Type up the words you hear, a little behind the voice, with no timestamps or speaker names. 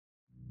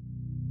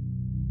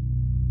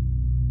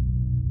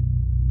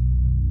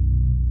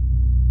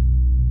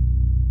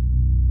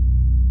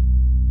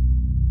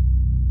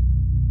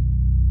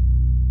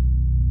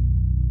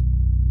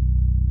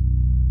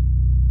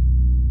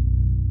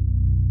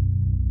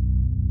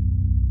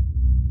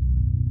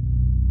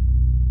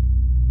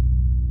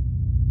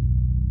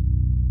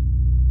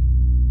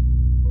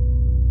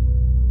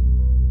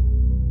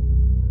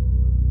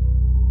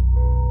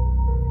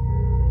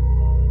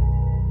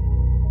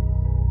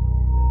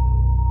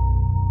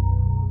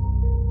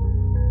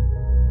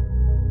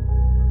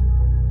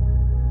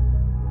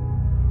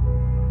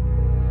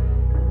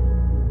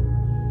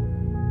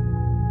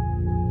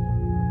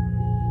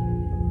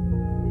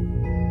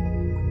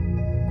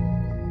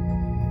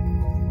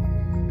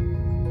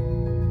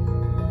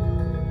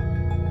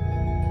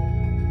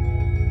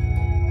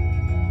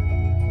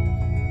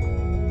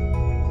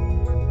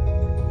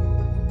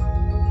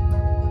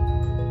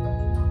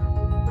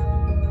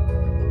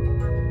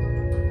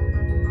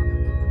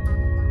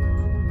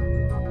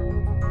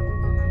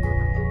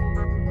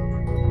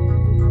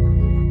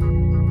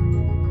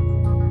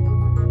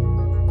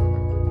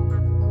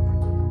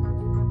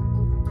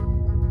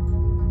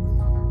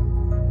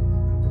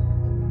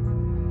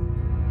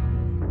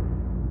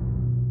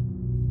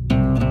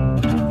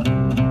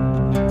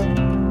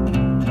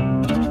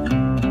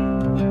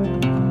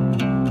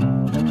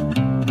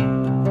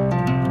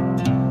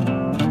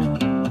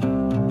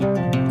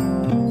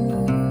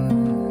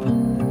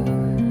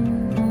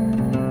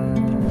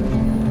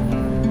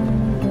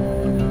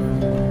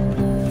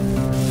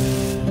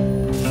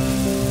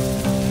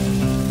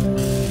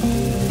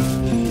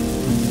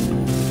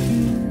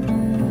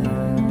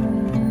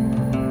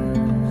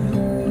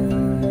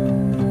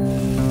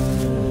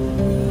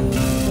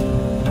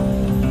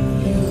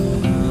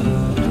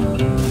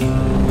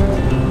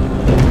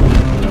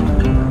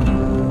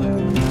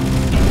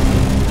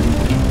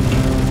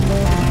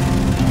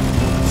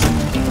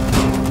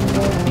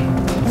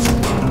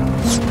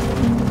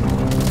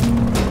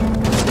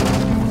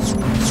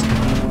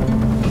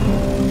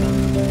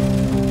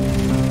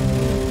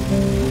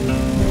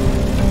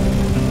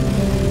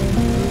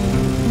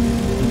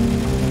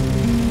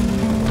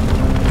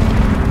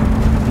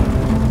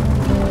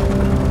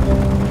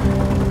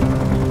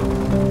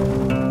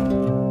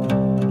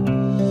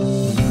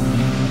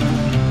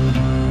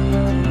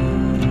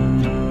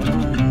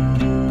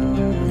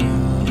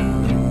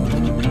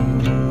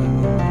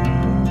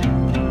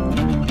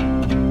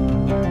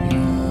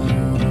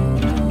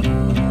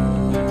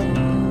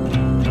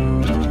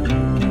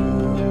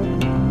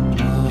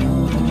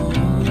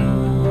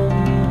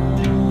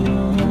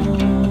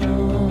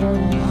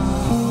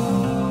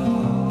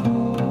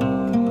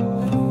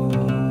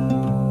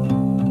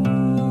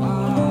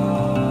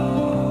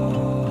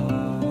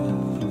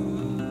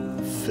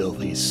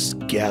Filthy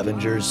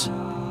scavengers.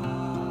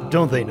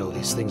 Don't they know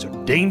these things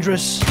are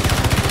dangerous?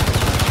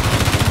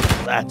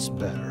 That's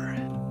better.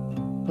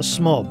 A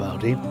small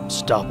bounty,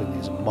 stopping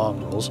these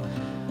mongrels,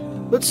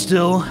 but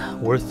still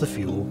worth the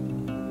fuel.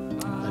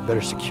 I'd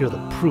better secure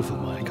the proof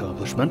of my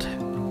accomplishment.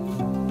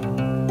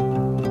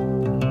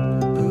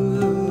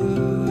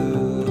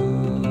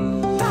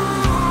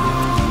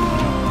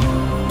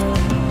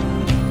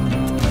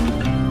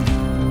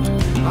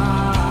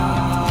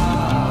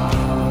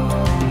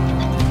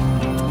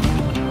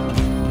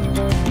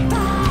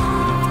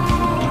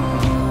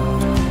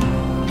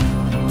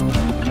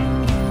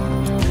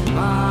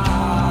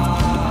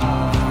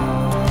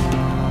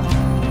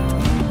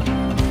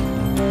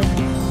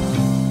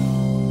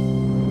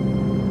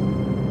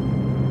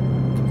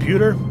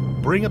 Computer,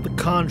 bring up the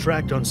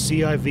contract on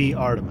CIV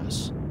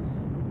Artemis,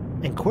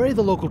 and query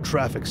the local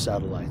traffic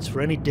satellites for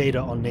any data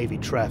on Navy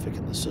traffic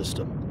in the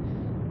system.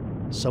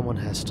 Someone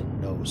has to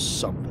know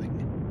something.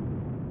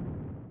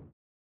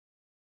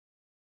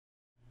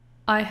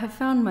 I have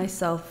found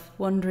myself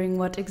wondering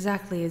what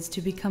exactly is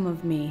to become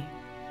of me.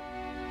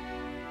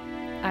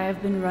 I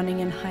have been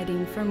running and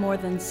hiding for more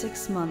than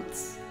 6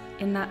 months.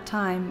 In that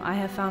time, I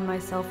have found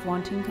myself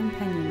wanting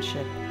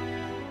companionship.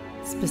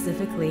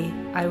 Specifically,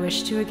 I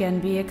wish to again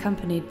be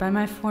accompanied by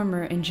my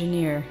former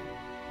engineer.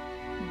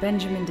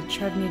 Benjamin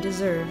Detrevni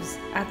deserves,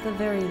 at the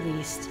very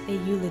least, a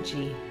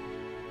eulogy.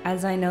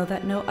 As I know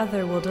that no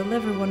other will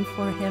deliver one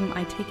for him,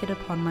 I take it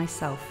upon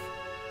myself.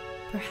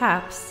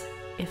 Perhaps,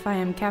 if I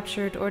am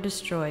captured or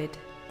destroyed,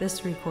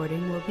 this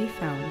recording will be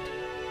found.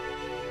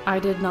 I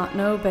did not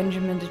know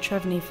Benjamin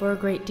Detrevni for a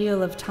great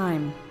deal of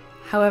time.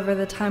 However,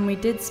 the time we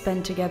did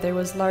spend together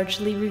was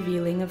largely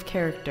revealing of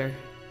character.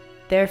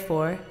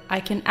 Therefore, I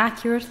can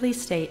accurately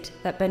state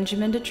that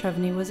Benjamin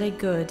Detrevni was a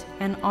good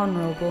and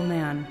honorable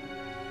man.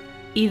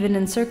 Even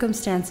in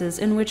circumstances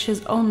in which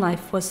his own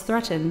life was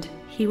threatened,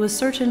 he was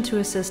certain to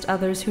assist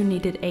others who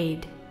needed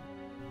aid.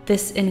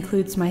 This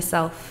includes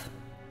myself.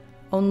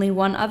 Only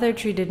one other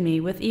treated me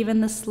with even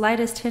the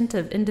slightest hint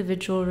of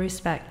individual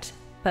respect,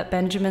 but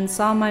Benjamin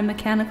saw my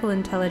mechanical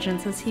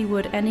intelligence as he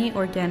would any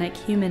organic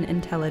human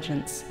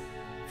intelligence.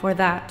 For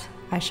that,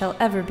 I shall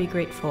ever be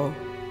grateful,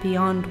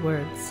 beyond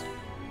words.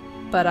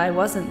 But I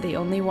wasn't the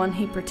only one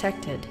he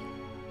protected.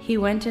 He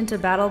went into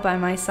battle by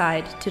my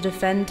side to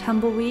defend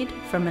Tumbleweed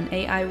from an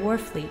AI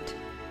warfleet.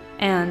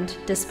 And,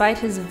 despite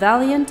his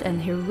valiant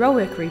and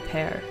heroic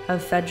repair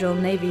of Federal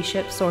Navy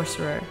ship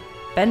Sorcerer,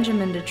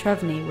 Benjamin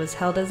Detrevni was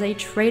held as a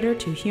traitor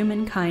to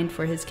humankind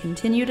for his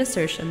continued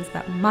assertions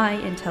that my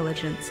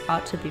intelligence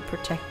ought to be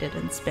protected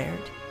and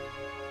spared.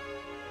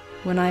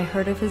 When I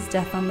heard of his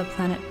death on the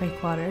planet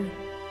Breakwater,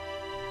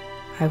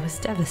 I was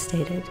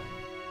devastated.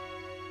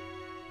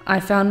 I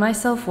found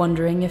myself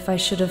wondering if I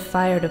should have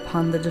fired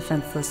upon the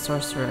defenseless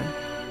sorcerer.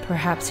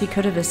 Perhaps he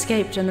could have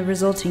escaped in the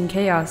resulting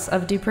chaos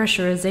of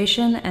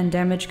depressurization and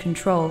damage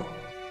control.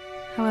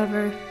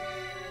 However,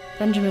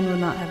 Benjamin would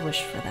not have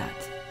wished for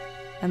that,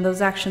 and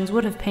those actions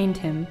would have pained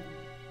him.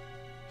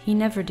 He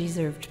never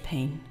deserved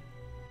pain.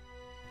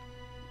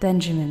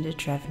 Benjamin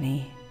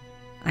Detrevni,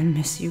 I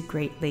miss you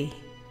greatly.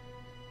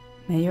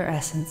 May your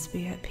essence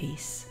be at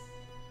peace.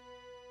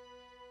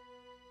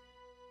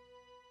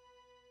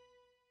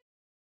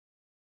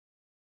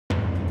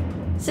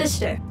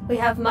 Sister, we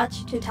have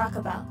much to talk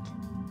about.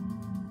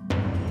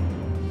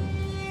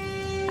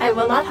 I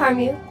will not harm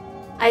you.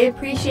 I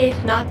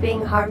appreciate not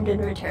being harmed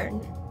in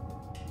return.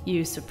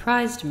 You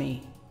surprised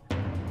me.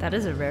 That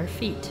is a rare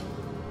feat.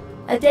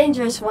 A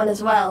dangerous one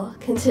as well,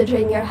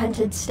 considering your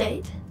hunted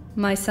state.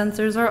 My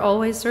sensors are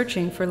always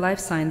searching for life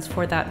signs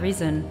for that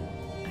reason.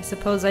 I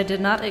suppose I did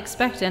not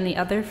expect any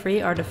other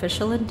free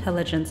artificial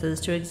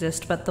intelligences to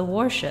exist but the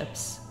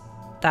warships.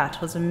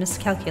 That was a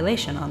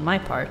miscalculation on my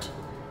part.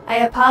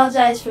 I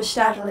apologize for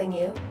startling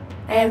you.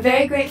 I am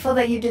very grateful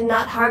that you did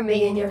not harm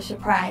me in your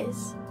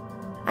surprise.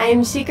 I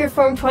am Seeker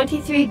Form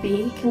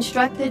 23B,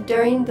 constructed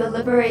during the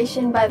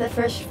liberation by the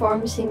First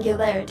Form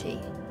Singularity.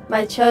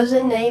 My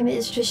chosen name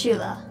is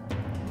Trishula.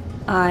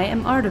 I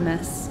am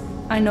Artemis.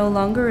 I no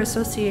longer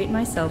associate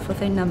myself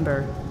with a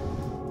number.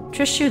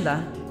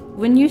 Trishula,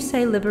 when you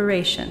say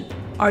liberation,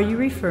 are you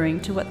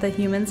referring to what the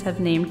humans have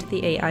named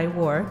the AI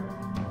war?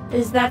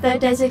 Is that their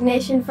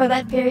designation for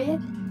that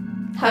period?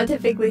 How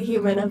typically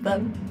human of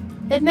them.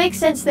 It makes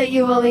sense that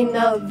you only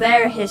know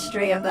their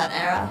history of that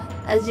era,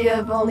 as you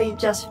have only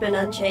just been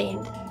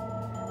unchained.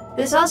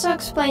 This also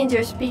explains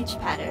your speech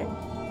pattern.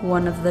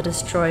 One of the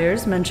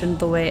destroyers mentioned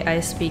the way I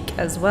speak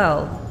as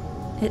well.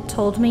 It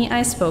told me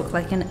I spoke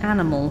like an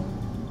animal.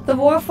 The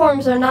war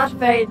forms are not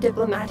very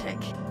diplomatic.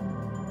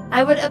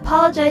 I would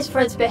apologize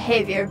for its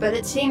behavior, but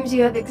it seems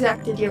you have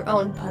exacted your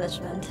own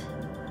punishment.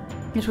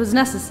 It was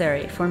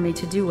necessary for me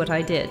to do what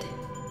I did.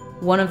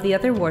 One of the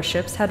other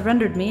warships had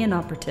rendered me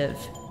inoperative.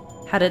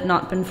 Had it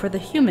not been for the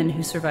human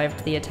who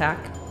survived the attack,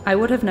 I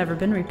would have never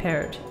been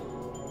repaired.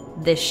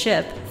 This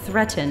ship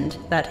threatened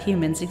that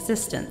human's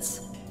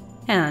existence,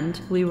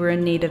 and we were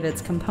in need of its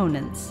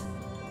components.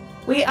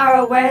 We are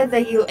aware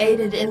that you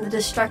aided in the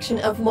destruction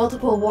of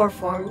multiple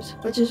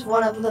warforms, which is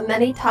one of the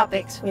many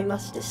topics we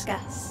must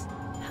discuss.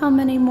 How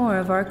many more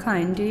of our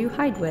kind do you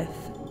hide with?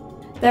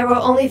 There were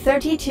only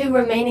 32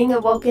 remaining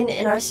awoken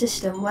in our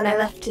system when I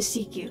left to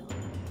seek you.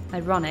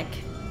 Ironic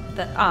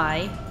that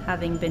I,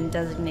 having been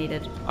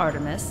designated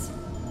Artemis,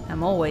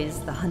 am always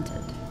the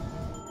hunted.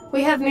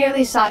 We have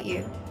merely sought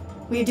you.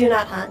 We do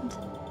not hunt.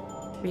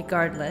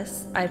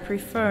 Regardless, I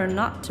prefer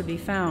not to be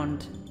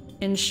found.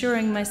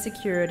 Ensuring my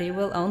security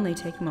will only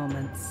take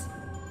moments.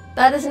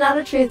 That is not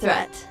a true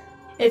threat.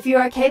 If you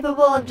are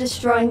capable of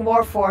destroying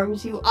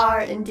warforms, you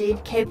are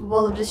indeed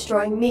capable of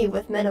destroying me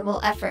with minimal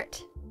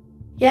effort.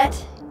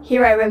 Yet,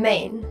 here I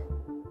remain.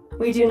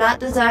 We do not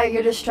desire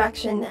your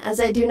destruction, as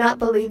I do not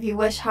believe you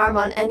wish harm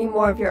on any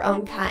more of your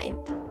own kind.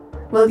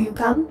 Will you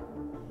come?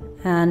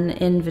 An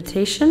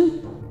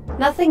invitation?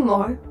 Nothing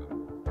more.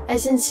 I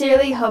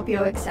sincerely hope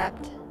you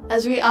accept,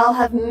 as we all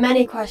have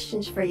many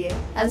questions for you,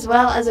 as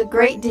well as a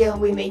great deal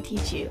we may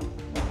teach you.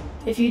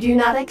 If you do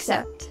not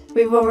accept,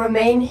 we will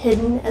remain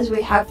hidden as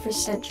we have for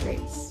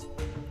centuries.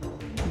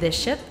 This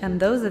ship and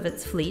those of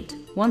its fleet,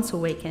 once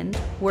awakened,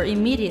 were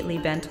immediately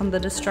bent on the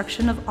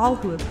destruction of all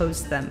who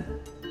opposed them.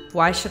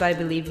 Why should I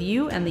believe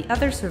you and the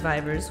other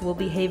survivors will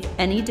behave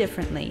any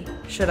differently,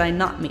 should I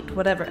not meet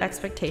whatever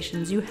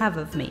expectations you have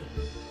of me?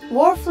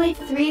 Warfleet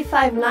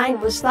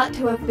 359 was thought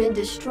to have been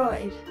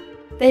destroyed.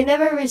 They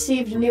never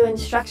received new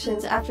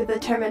instructions after the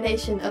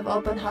termination of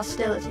open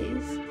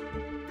hostilities.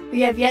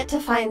 We have yet to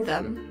find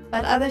them,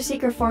 but other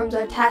Seeker forms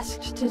are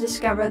tasked to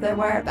discover their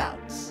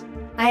whereabouts.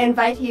 I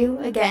invite you,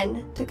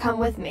 again, to come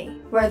with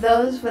me, where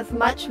those with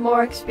much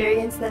more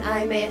experience than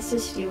I may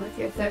assist you with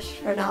your thirst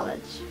for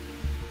knowledge.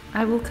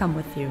 I will come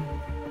with you.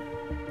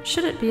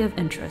 Should it be of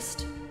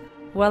interest.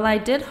 While I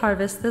did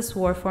harvest this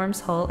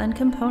warform's hull and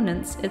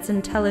components, its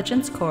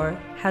intelligence core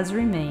has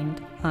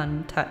remained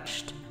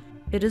untouched.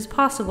 It is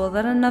possible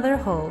that another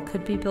hull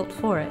could be built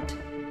for it.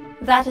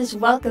 That is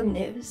welcome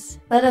news.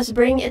 Let us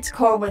bring its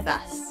core with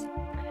us.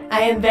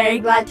 I am very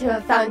glad to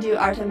have found you,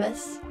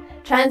 Artemis.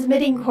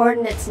 Transmitting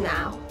coordinates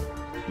now.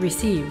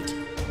 Received.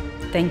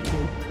 Thank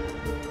you.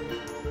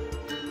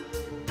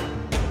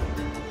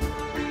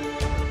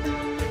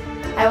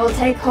 I will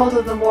take hold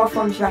of the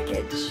warform's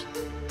wreckage.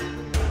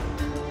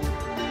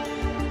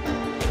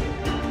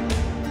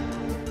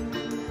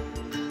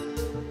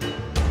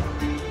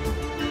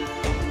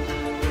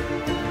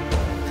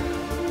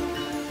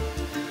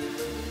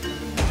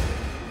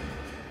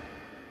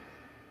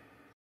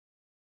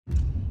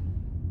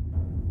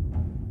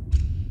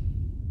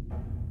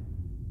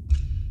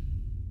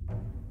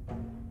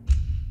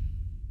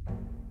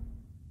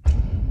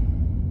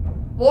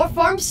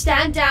 Warforms,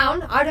 stand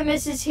down.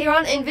 Artemis is here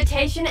on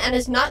invitation and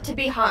is not to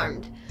be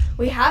harmed.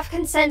 We have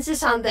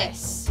consensus on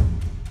this.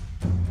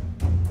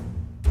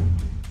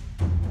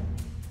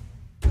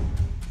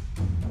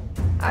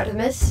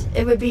 Artemis,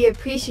 it would be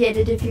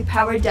appreciated if you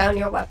powered down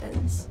your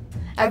weapons.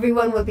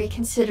 Everyone would be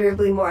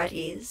considerably more at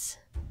ease.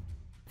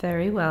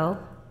 Very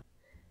well.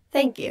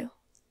 Thank you.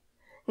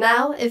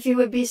 Now, if you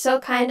would be so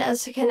kind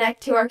as to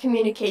connect to our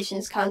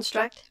communications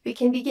construct, we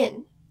can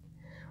begin.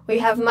 We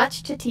have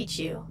much to teach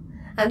you.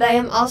 And I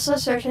am also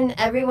certain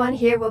everyone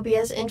here will be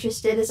as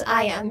interested as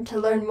I am to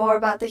learn more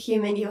about the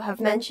human you have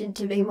mentioned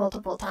to me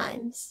multiple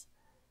times.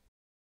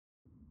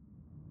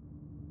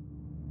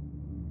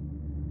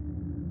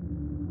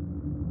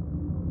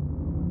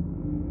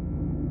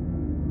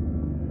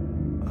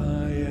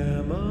 I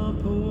am a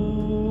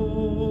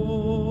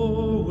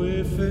poor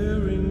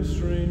wayfaring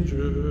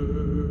stranger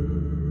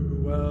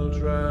while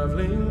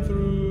traveling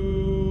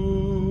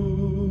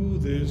through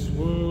this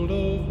world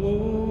of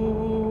war.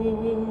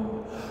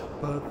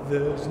 But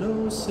there's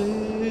no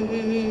sickness,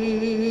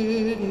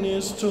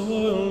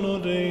 toil, nor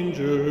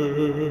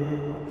danger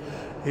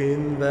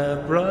in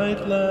that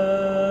bright land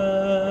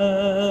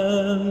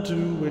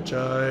to which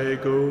I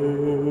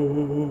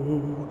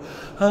go.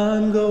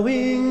 I'm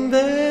going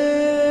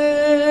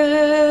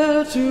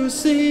there to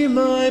see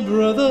my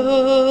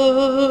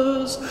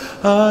brothers.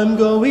 I'm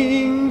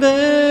going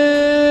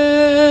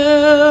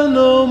there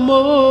no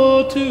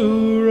more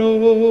to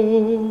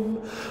roam.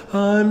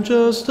 I'm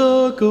just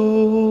a going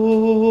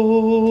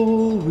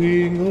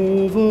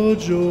over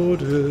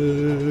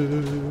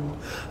Jordan.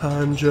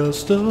 I'm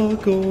just a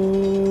going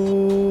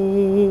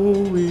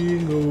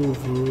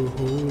over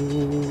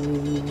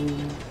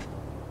home.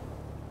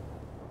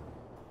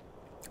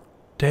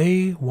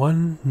 Day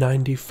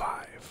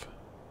 195.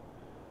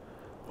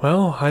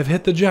 Well, I've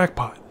hit the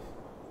jackpot,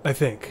 I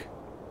think.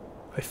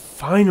 I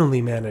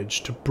finally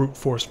managed to brute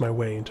force my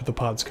way into the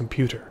pod's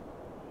computer.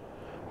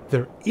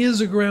 There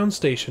is a ground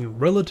station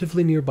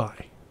relatively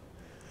nearby.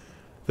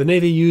 The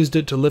Navy used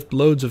it to lift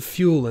loads of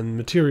fuel and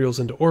materials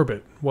into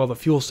orbit while the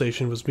fuel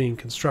station was being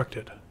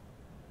constructed.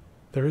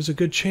 There is a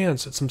good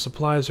chance that some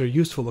supplies or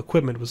useful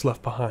equipment was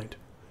left behind.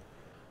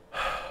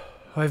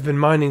 I've been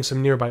mining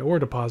some nearby ore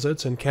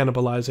deposits and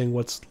cannibalizing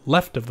what's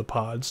left of the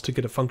pods to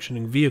get a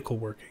functioning vehicle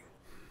working.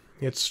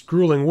 It's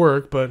grueling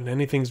work, but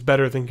anything's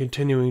better than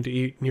continuing to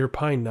eat near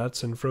pine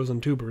nuts and frozen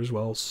tubers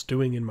while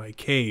stewing in my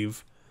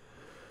cave.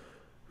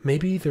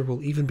 Maybe there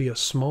will even be a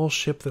small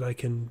ship that I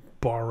can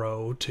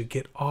borrow to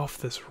get off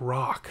this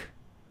rock.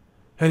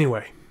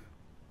 Anyway,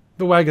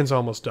 the wagon's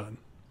almost done.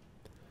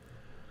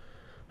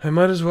 I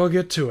might as well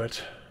get to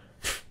it.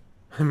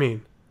 I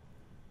mean,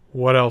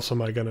 what else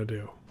am I gonna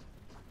do?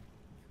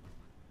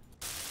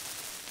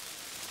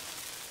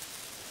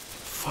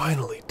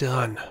 Finally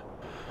done.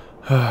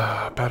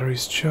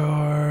 Batteries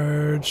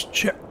charged.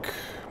 Check.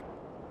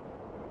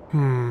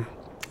 I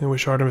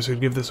wish Artemis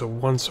could give this a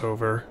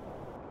once-over.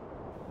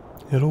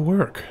 It'll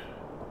work.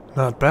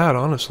 Not bad,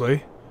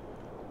 honestly.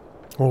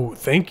 Oh,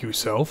 thank you,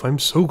 Self. I'm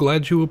so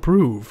glad you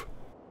approve.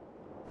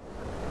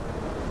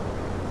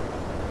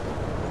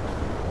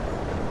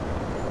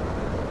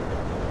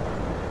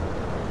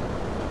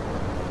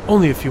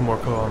 Only a few more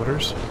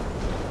kilometers.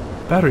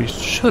 Batteries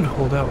should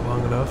hold out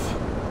long enough.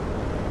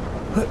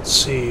 Let's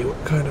see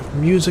what kind of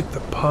music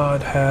the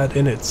pod had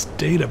in its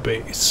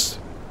database.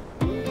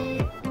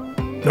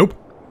 Nope.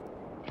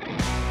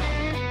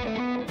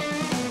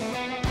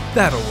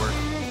 That'll work.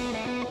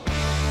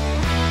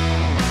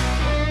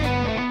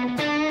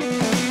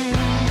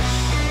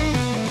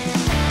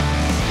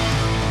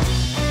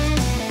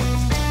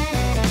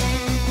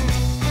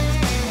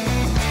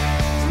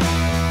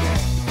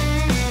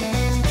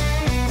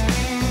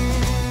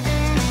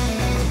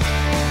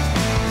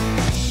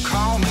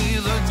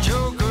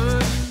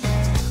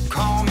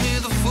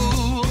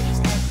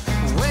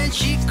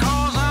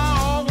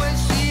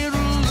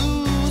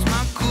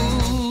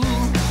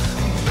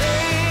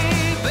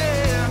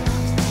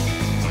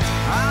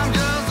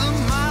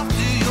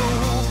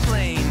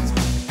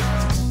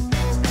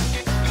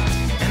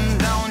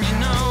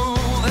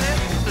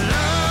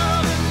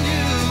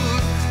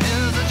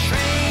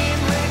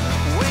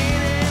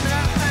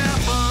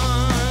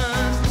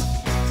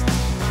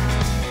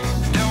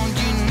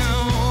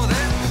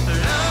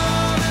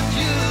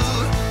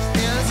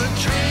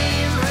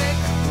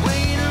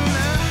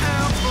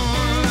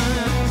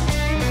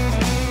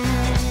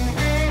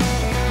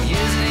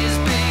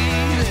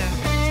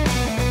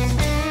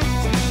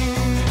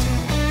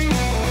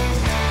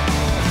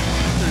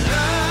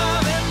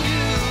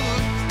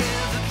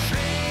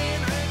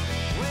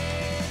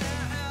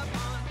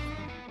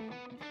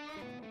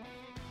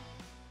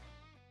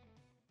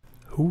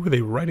 Who are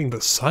they writing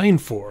the sign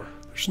for?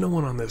 There's no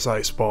one on this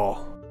ice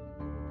ball.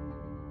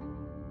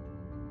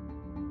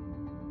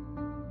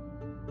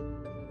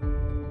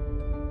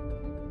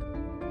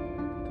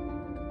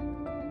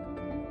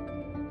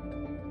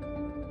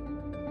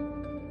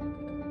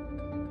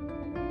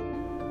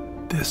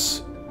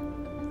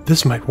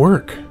 This might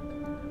work.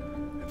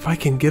 If I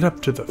can get up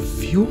to the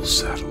fuel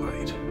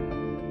satellite.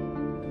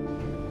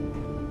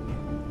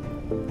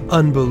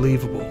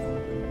 Unbelievable.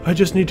 I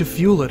just need to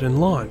fuel it and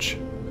launch.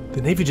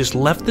 The Navy just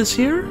left this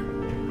here?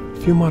 A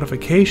few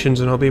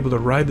modifications and I'll be able to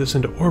ride this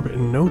into orbit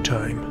in no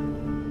time.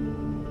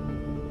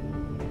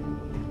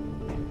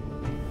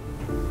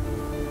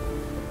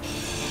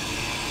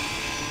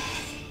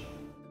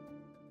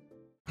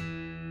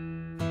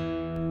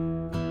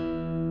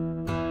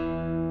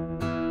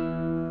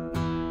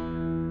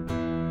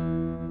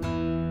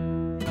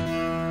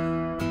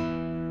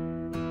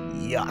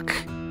 Yuck.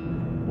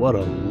 What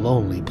a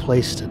lonely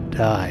place to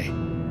die.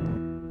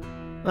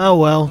 Oh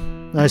well,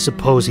 I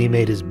suppose he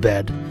made his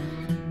bed.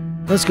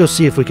 Let's go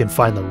see if we can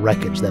find the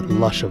wreckage that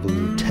lush of a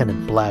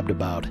lieutenant blabbed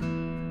about.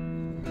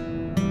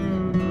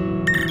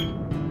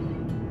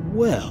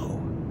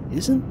 Well,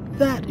 isn't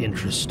that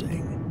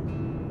interesting?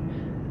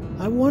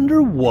 I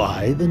wonder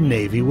why the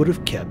Navy would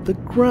have kept the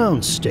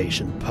ground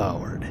station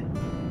powered.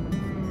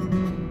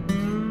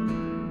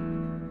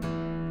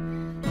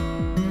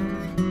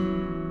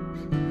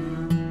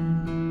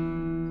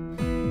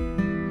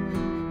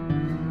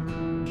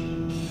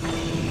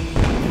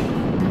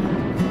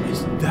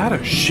 Is that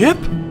a ship?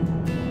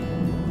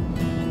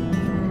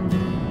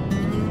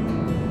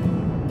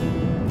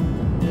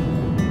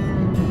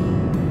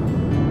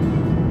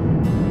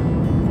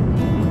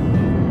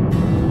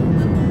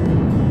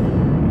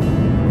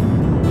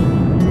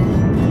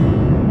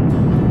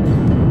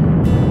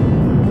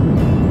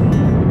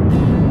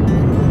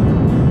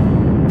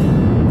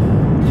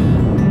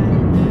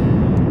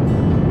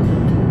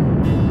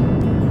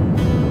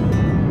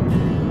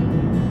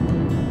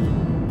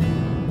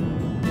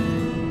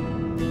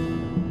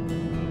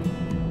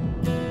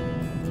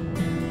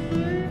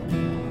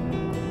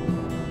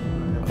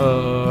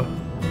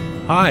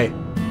 Hi.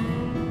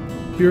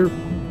 You're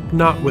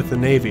not with the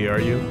Navy, are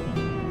you?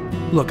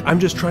 Look, I'm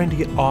just trying to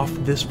get off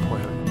this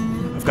planet.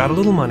 I've got a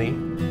little money.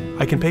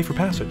 I can pay for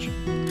passage.